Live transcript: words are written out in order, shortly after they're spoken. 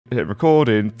hit record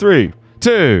in 3,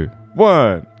 2,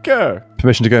 1, go.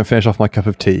 Permission to go and finish off my cup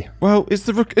of tea. Well, it's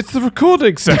the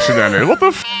recording session, Ellis. What the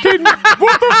f*** is it?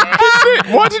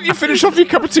 Why didn't you finish off your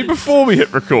cup of tea before we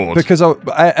hit record? Because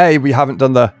A, we haven't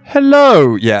done the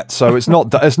hello yet, so it's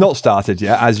not started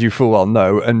yet, as you full well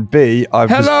know. And B,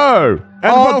 Hello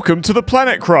and welcome to the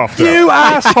Planet Crafter. You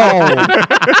asshole!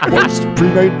 Worst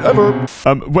Premade Ever.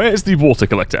 Where is the water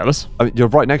collector, Ellis? I mean, you're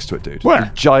right next to it, dude. Where?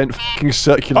 A giant fucking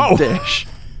circular dish.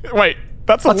 Wait.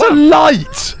 That's a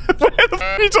light! Where the f***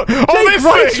 are you talking?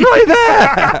 It's right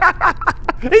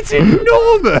there! It's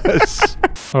enormous!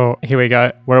 Oh, here we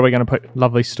go. Where are we going to put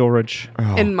lovely storage?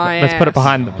 In my Let's put it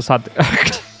ass. beside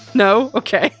the... No?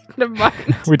 Okay. Never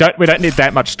mind. We don't need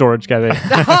that much storage, Gabby.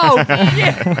 Oh,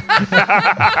 yeah.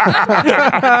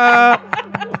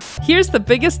 Here's the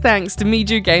biggest thanks to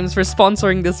Miju Games for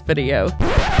sponsoring this video.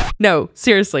 No,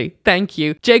 seriously, thank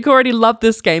you. Jake already loved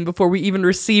this game before we even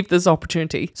received this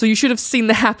opportunity, so you should have seen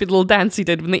the happy little dance he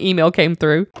did when the email came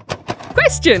through.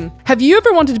 Question! Have you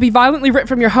ever wanted to be violently ripped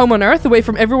from your home on Earth, away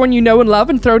from everyone you know and love,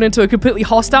 and thrown into a completely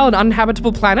hostile and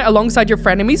uninhabitable planet alongside your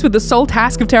frenemies with the sole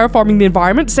task of terraforming the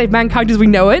environment to save mankind as we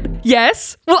know it?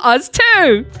 Yes? Well, us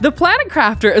too! The Planet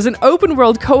Crafter is an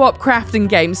open-world co-op crafting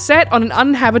game set on an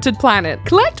uninhabited planet.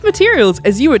 Collect materials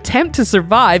as you attempt to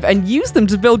survive and use them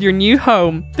to build your new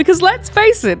home. Because let's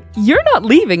face it, you're not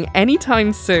leaving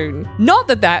anytime soon. Not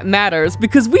that that matters,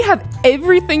 because we have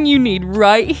everything you need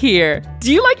right here.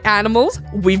 Do you like animals?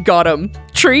 We've got them.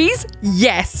 Trees?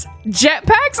 Yes.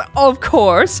 Jetpacks? Of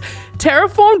course.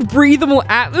 Terraformed, breathable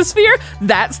atmosphere?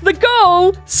 That's the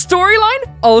goal.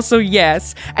 Storyline? Also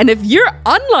yes. And if you're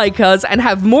unlike us and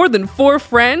have more than 4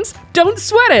 friends, don't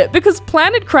sweat it, because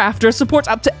Planet Crafter supports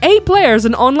up to 8 players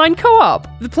in online co-op.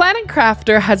 The Planet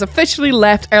Crafter has officially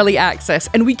left early access,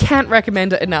 and we can't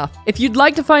recommend it enough. If you'd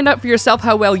like to find out for yourself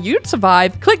how well you'd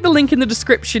survive, click the link in the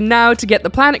description now to get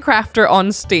the Planet Crafter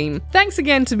on Steam. Thanks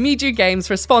again to Miju Games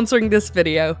for sponsoring this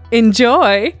video.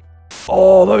 Enjoy!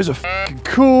 Oh, those are fucking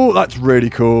cool. That's really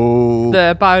cool.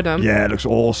 The biodome. Yeah, it looks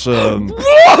awesome.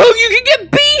 Whoa! You can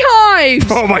get beehives!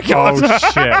 Oh my god. Oh,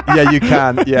 shit. Yeah, you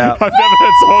can. Yeah. I've never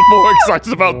heard someone more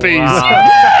excited about bees.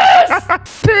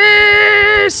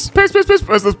 Peace! Peace!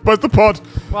 Where's the pod?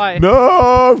 Why?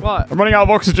 No! What? I'm running out of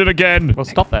oxygen again. Well,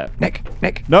 stop that. Nick.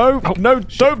 No,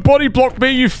 don't body block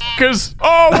me, you fuckers.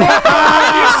 Oh, what?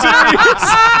 Are you serious?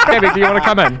 Gabby, do you want to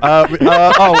come in? Oh,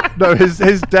 no,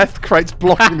 his death crate's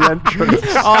blocking the entrance.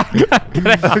 I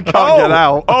can't get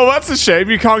out. Oh, that's a shame.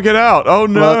 You can't get out. Oh,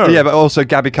 no. Well, yeah, but also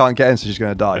Gabby can't get in, so she's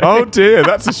going to die. Oh, dear.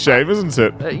 That's a shame, isn't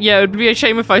it? Yeah, it would be a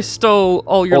shame if I stole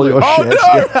all your All loot. your shit.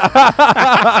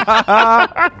 Oh,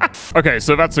 no! Okay,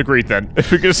 so that's agreed then.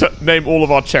 If we could just name all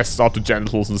of our chests after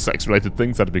genitals and sex-related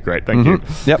things, that'd be great. Thank you.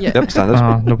 Yep,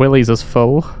 standard. The Willy's is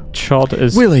full. Chod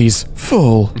is... Willy's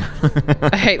full.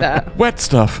 I hate that. Wet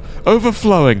stuff.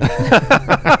 Overflowing.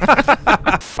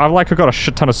 I've got a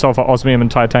shit ton of sulfur, osmium, and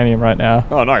titanium right now.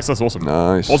 Oh, nice. That's awesome.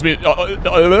 Nice. Osmium.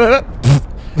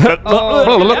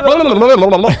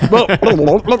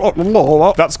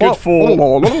 That's good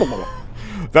for...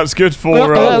 That's good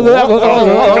for...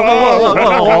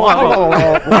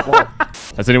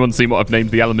 Has anyone seen what I've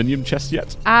named the aluminium chest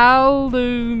yet?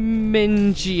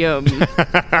 Aluminium.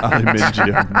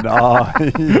 Aluminium.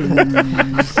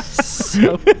 Nice.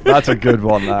 That's a good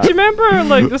one, that. Do you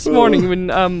remember, this morning when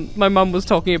my mum was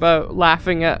talking about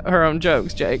laughing at her own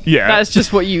jokes, Jake? Yeah. That's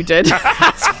just what you did.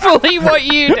 That's fully what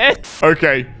you did.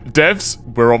 Okay, devs,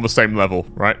 we're on the same level,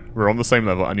 right? We're on the same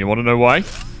level, and you want to know why?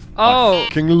 Oh.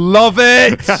 Fucking love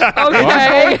it!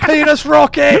 Okay. Penis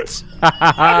rocket!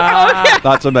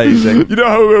 That's amazing. You know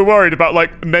how we were worried about,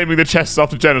 naming the chests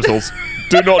after genitals?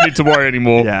 Do not need to worry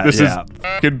anymore. This is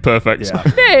fucking perfect. Yeah.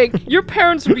 Nick, your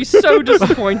parents would be so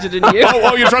disappointed in you.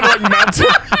 Oh, you're trying to, mount it?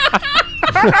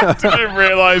 Didn't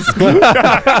realise.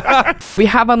 We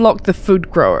have unlocked the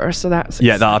food grower, so that's...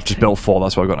 Yeah, I've just built 4,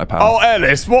 that's why I've got no power. Oh,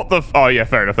 Ellis, what the... Oh, yeah,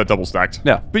 fair enough, they're double stacked.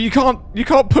 Yeah. But you can't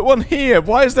put one here.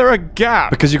 Why is there a gap?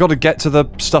 Because you've got to get to the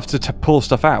stuff to pull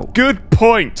stuff out. Good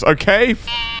point, okay?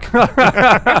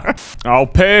 Oh,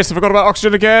 piss, I forgot about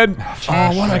oxygen again. Oh,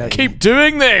 I want to keep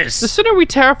doing this. The sooner we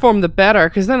terraform, the better,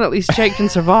 because then at least Jake can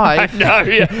survive. No,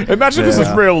 yeah. Imagine this is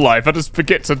real life. I just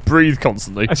forget to breathe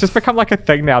constantly. It's just become a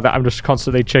thing now that I'm just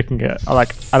constantly checking it. I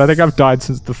don't think I've died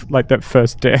since that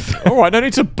first death. All right, no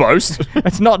need to boast.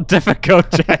 It's not difficult,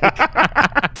 Jake.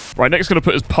 Right, Nick's going to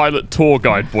put his pilot tour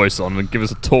guide voice on and give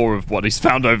us a tour of what he's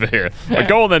found over here.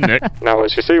 Go on then, Nick. Now,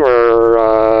 as you see,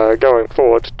 we're going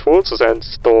forward towards the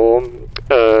sandstorm.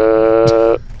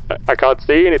 I can't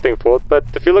see anything forward, but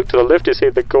if you look to the left, you see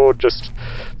the gorgeous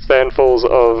sandfalls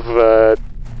of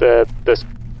this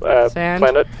Sand.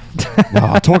 planet.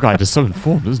 Our tour guide is so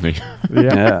informed, isn't he?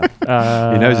 Yeah.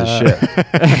 He knows his shit.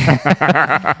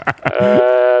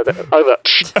 Over.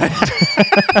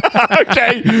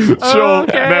 Okay, sure,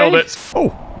 Okay. nailed it.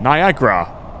 Oh,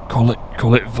 Niagara. Call it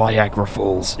Viagra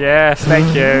Falls. Yes,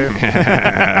 thank you.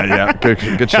 Yeah,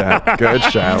 good shout. Good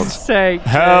shout. Sake.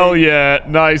 Hell yeah,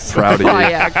 nice. Proud of you.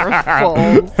 Viagra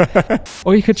Falls.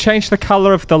 Or you could change the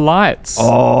color of the lights.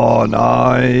 Oh,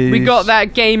 nice. We got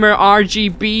that gamer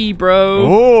RGB, bro.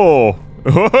 Oh,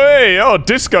 hey,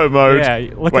 disco mode. Yeah,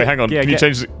 look Wait, at- hang on. yeah, Can you get-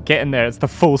 change it? Get in there. It's the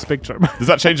full spectrum. Does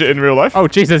that change it in real life? Oh,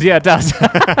 Jesus. Yeah, it does.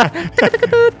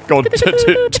 Go on, do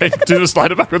the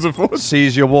slider backwards and forwards.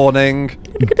 Seize your warning.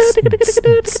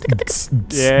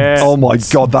 Yeah. Oh my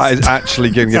god, that is actually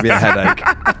giving me a headache.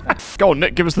 Go on,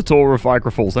 Nick, give us the tour of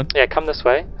Viagra Falls then. Yeah, come this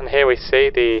way, and here we see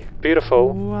the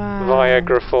beautiful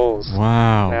Viagra Falls.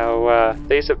 Wow. Now,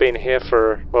 these have been here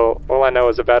for, well, all I know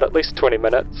is about at least 20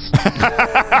 minutes.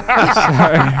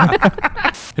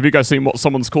 Have you guys seen what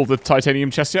someone's called the titanium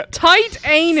chest yet? Tight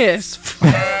anus.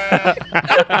 Fucking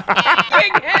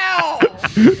hell.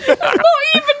 Not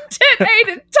even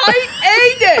titanated. Tight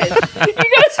anus. You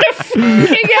guys are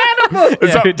fucking animals.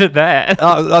 Yeah, who did that?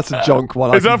 That's a junk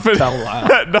one. Is I that can for... tell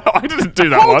that. No, I didn't do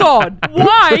that Hold one. on.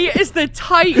 Why is the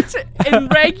tight in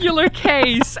regular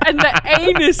case and the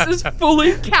anus is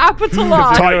fully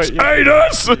capitalized? Tight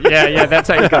anus! Yeah, that's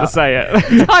how you gotta say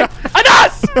it. Tight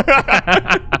anus.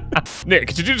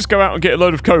 Nick, did you just go out and get a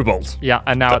load of cobalt? Yeah,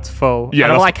 and now it's full. Yeah,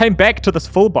 and well, that's- I came back to this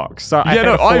full box, so I Yeah, had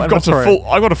no, a full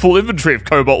I've got a full inventory of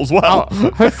cobalt as well. Oh,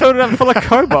 who filled it up full of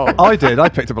cobalt? I did. I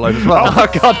picked up a load as well. Oh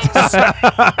god.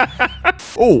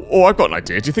 Oh, I've got an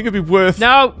idea. Do you think it'd be worth...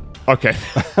 No. Okay.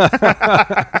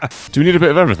 Do we need a bit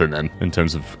of everything then, in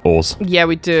terms of ores? Yeah,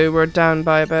 we do. We're down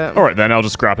by a bit. All right, then I'll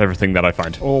just grab everything that I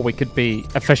find. Or we could be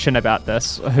efficient about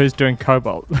this. Who's doing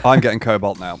cobalt? I'm getting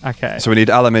cobalt now. Okay. So we need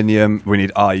aluminium. We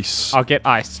need ice. I'll get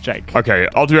ice, Jake. Okay,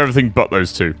 I'll do everything but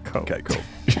those two. Cool. Okay, cool.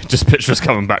 Just picture us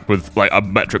coming back with like a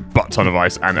metric butt ton of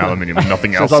ice and aluminium and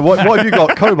nothing So else. it's like, what have you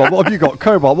got? Cobalt. What have you got?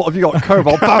 Cobalt. What have you got?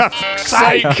 Cobalt. For fuck's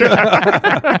sake!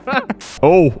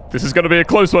 Oh, this is going to be a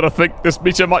close one, I think. This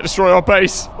meteor might destroy our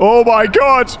base. Oh my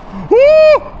god! Woo!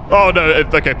 Oh no,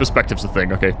 okay, perspective's a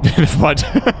thing. Okay, never mind.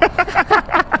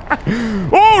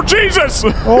 Oh, Jesus!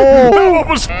 Oh! That one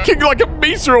was fucking like a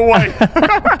meter away.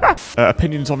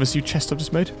 Opinions on this new chest I've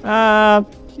just made?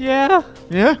 Yeah.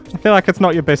 Yeah? I feel like it's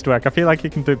not your best work. I feel like you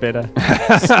can do better.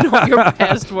 It's not your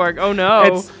best work. Oh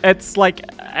no. It's like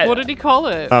What did he call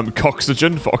it?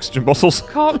 Coxygen for oxygen bottles.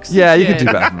 Cox. Yeah, you can do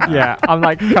better than that. yeah, I'm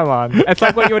like, come on. It's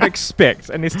like what you would expect.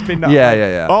 It needs to be known.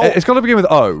 Yeah. Oh. It's got to begin with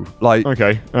O. Like,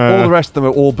 Okay. all the rest of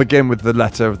them all begin with the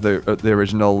letter of the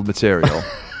original material.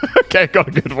 Okay, got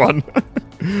a good one.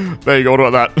 There you go, what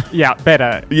about that? Yeah,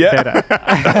 better. Yeah. Better.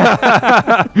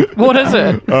 What is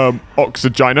it?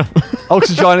 Oxygina.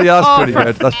 Oxygen, yeah, that's pretty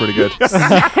good. That's pretty good.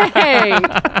 Hey.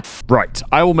 Right,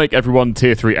 I will make everyone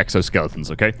tier 3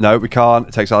 exoskeletons, okay? No, we can't.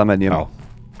 It takes aluminium. Oh.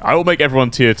 I will make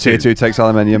everyone tier 2. Tier 2 takes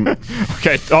aluminium.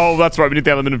 Okay, oh, that's right, we need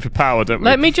the aluminium for power, don't we?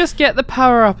 Let me just get the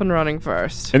power up and running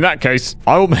first. In that case,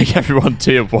 I will make everyone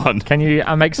tier 1. Can you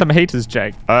make some heaters,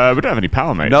 Jake? We don't have any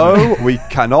power, mate. No, we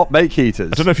cannot make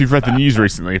heaters. I don't know if you've read the news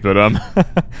recently, but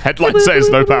headline says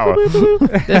no power.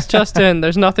 It's just in.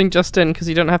 There's nothing just in because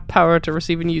you don't have power to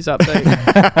receive a news update.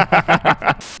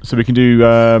 So we can do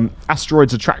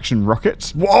asteroids attraction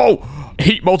rocket. Whoa!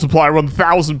 Heat multiplier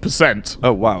 1000%.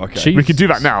 Oh, wow, okay. We can do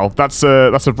that now. That's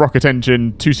a rocket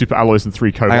engine, 2 super alloys, and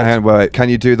 3 cobalt. Hang on, wait. Can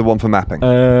you do the one for mapping?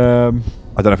 I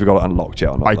don't know if we got it unlocked yet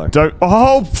or not, I though. don't.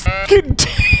 Oh, fucking.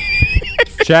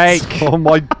 Jake. Oh,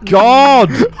 my God!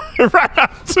 Ran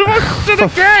out to oxygen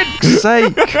again.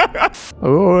 Sake!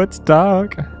 Oh, it's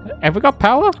dark. Have we got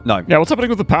power? No. Yeah, what's happening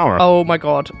with the power? Oh my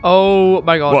god. Oh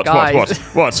my god, guys.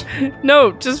 What?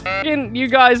 No, just fucking you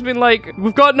guys been like,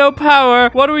 we've got no power.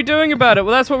 What are we doing about it?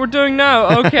 Well, that's what we're doing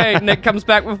now. Okay, Nick comes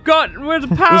back. Where's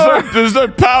the power? There's no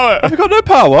power. We got no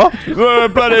power?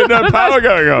 Bloody no power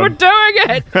going We're on. doing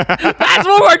it. That's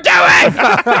what we're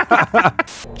doing.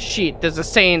 Shit, there's a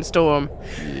sandstorm.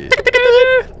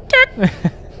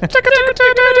 It's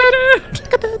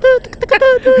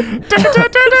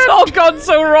all gone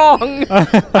so wrong.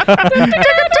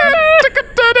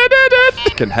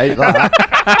 Can hate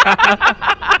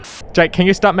that. Jake, can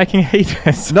you start making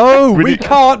heaters? No, we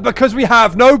can't because we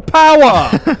have no power.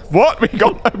 What? We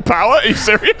got no power? Are you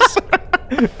serious?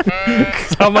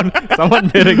 Someone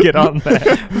better get on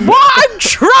that. What? I'm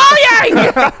trying!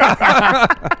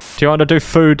 Do you want to do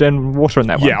food and water in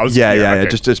that one? Yeah, Yeah.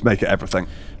 okay. Just make it everything.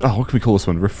 Oh, what can we call this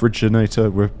one? Refrigerator?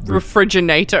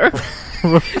 Refrigerator.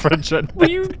 Refrigerator. Were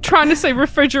you trying to say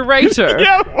refrigerator?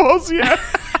 Yeah, it was, yeah.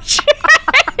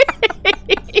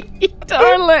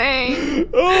 Darling.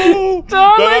 Oh,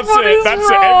 Darling, what is That's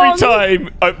wrong? it. Every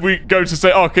time we go to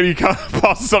say, oh, can you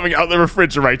pass something out the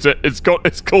refrigerator? It's called,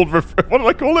 what do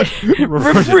I call it?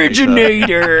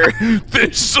 Refrigerator.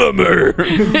 This summer.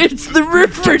 It's the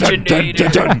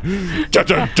refrigerator.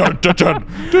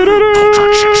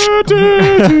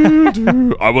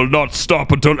 I will not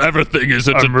stop until everything is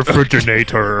in a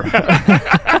refrigerator.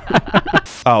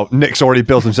 Oh, Nick's already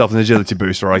built himself an agility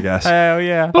booster, I guess. Hell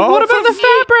yeah. But what about the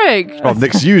fabric? Oh,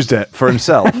 Nick's used it for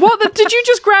himself. Did you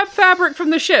just grab fabric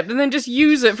from the ship and then just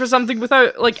use it for something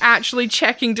without actually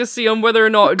checking to see on whether or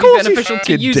not it'd be course he beneficial to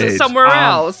fucking use it did. somewhere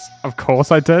else? Of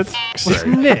course I did. It's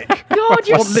Nick. God,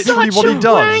 you're literally such what a he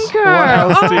does. wanker.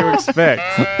 What else do you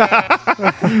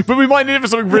expect? But we might need it for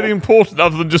something really important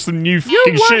other than just the new You're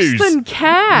fucking worse shoes. than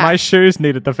cat. My shoes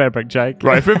needed the fabric, Jake.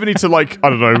 Right, if we ever need to, I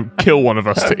don't know, kill one of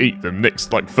us to eat them, Nick's,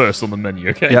 first on the menu,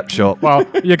 okay? Yep, sure. Well,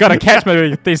 you got to catch me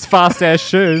with these fast-ass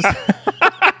shoes.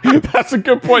 That's a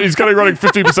good point. He's kind of running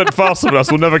 15% faster than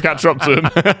us. We'll never catch up to him.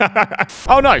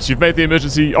 Oh, nice. You've made the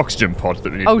emergency oxygen pod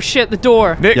that we need. Oh shit, the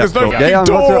door. Nick, Yep, there's no cool. fucking Yeah, I'm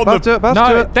door on about to do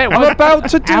No, it. that I'm was about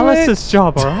to do Alice's it.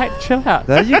 job, all right? Chill out.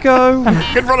 There you go.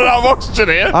 We're running out of oxygen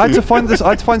here. I had to find this. I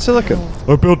had to find silicon.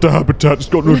 I built a habitat. It's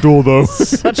got no door, though.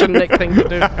 Such a Nick thing to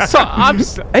do. So I'm.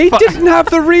 He didn't have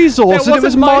the resources. It was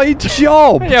wasn't my- my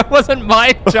job. Yeah, it wasn't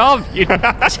my job. You.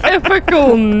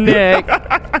 Typical Nick.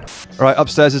 Right,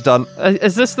 upstairs is done.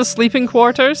 Is this the sleeping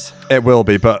quarters? It will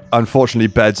be, but unfortunately,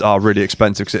 beds are really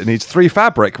expensive because it needs 3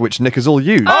 fabric, which Nick has all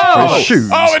used for his shoes.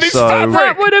 Oh, it needs so fabric.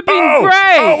 That would have been Oh,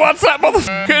 great. Oh, what's that,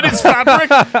 motherfucker? It's fabric.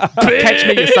 Catch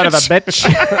me, you son of a bitch.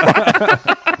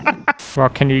 Well,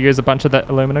 can you use a bunch of that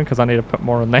aluminum? Because I need to put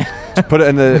more in there. Put it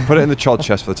in the chod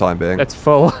chest for the time being. It's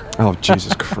full. Oh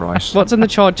Jesus Christ! What's in the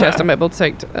chod chest? I'm able to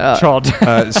take. Chod.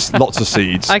 It's lots of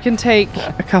seeds. I can take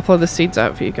a couple of the seeds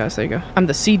out for you guys. There you go. I'm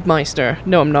the seed meister.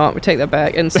 No, I'm not. We take that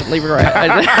back instantly.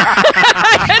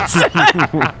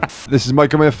 This is my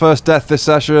first death this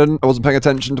session. I wasn't paying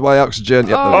attention to my oxygen.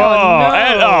 Yep, there we go. Oh,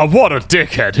 Ed, oh, what a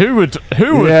dickhead. Who would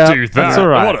Yeah, do that? That's all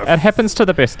right. What a It happens to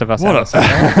the best of us. What a- Alice,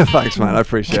 okay? Thanks, man. I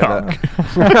appreciate it.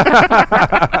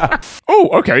 Oh,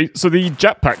 okay. So the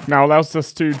jetpack now allows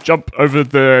us to jump over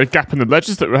the gap in the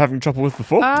ledges that we were having trouble with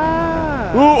before.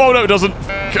 Oh, no, it doesn't.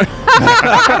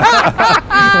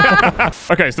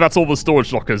 Okay, so that's all the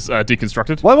storage lockers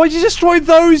deconstructed. Why would you destroy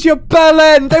those, you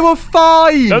bellend? They were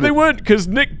fine. No, they weren't, because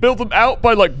Nick built them out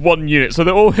by 1 unit, so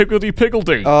they're all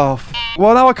higgledy-piggledy. Oh,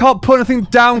 well, now I can't put anything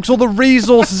down because all the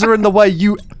resources are in the way,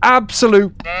 you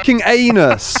absolute fucking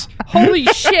anus. Holy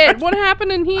shit! What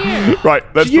happened in here? Right,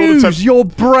 let's build a Use your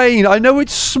brain. I know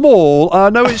it's small, and I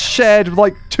know it's shared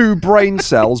with 2 brain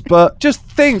cells, but just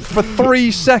think for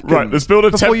 3 seconds Right, let's build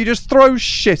a before you just throw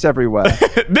shit everywhere.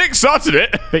 Nick started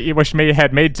it. But you wish you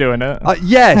had me doing it.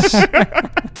 Yes.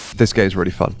 This game's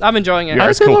really fun. I'm enjoying it. Yeah,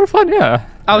 It's it's a cool. lot of fun, yeah.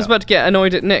 I was about to get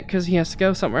annoyed at Nick because he has to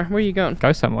go somewhere. Where are you going?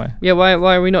 Go somewhere. Yeah, why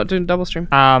are we not doing double stream?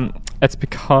 It's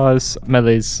because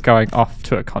Millie's going off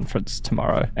to a conference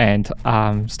tomorrow and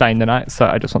staying the night, so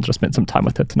I just wanted to spend some time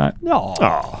with her tonight. No.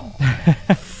 Oh.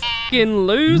 Fucking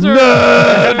loser.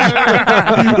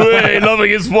 Hey,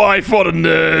 loving his wife. What a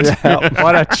nerd.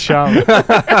 What a chum.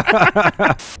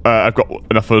 I've got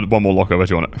enough for one more locker. Where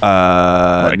do you want it?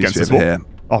 Against against this this wall? here.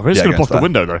 Oh, we're just Yeah, going to block against the that.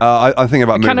 window, though. I'm thinking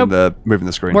about kind moving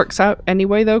the screen. Works out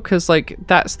anyway though, because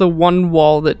that's the one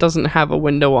wall that doesn't have a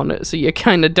window on it, so you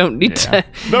kind of don't need to.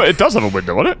 No, it does have a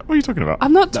window on it. What are you talking about?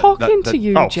 I'm not talking to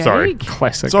you, oh, Jake. sorry.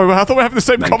 Classic. Sorry, I thought we were having the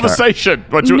same conversation.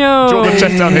 What, do you want the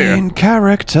chest down here? In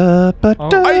character, but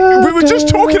We were just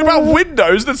talking about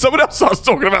windows, then someone else starts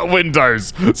talking about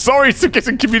windows. Sorry to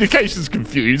getting communications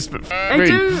confused, but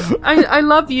I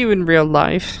love you in real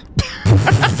life.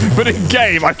 But in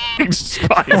game, I f***ing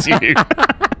despise you.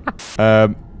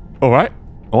 All right.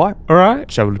 all right, All right.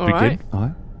 Shall we begin? right. all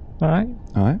right, All right.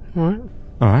 all right, All right.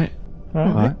 All right. all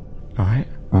right, All right.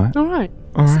 all right. All right.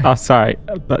 All right. Oh, sorry.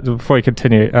 But before we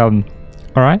continue, all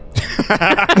right.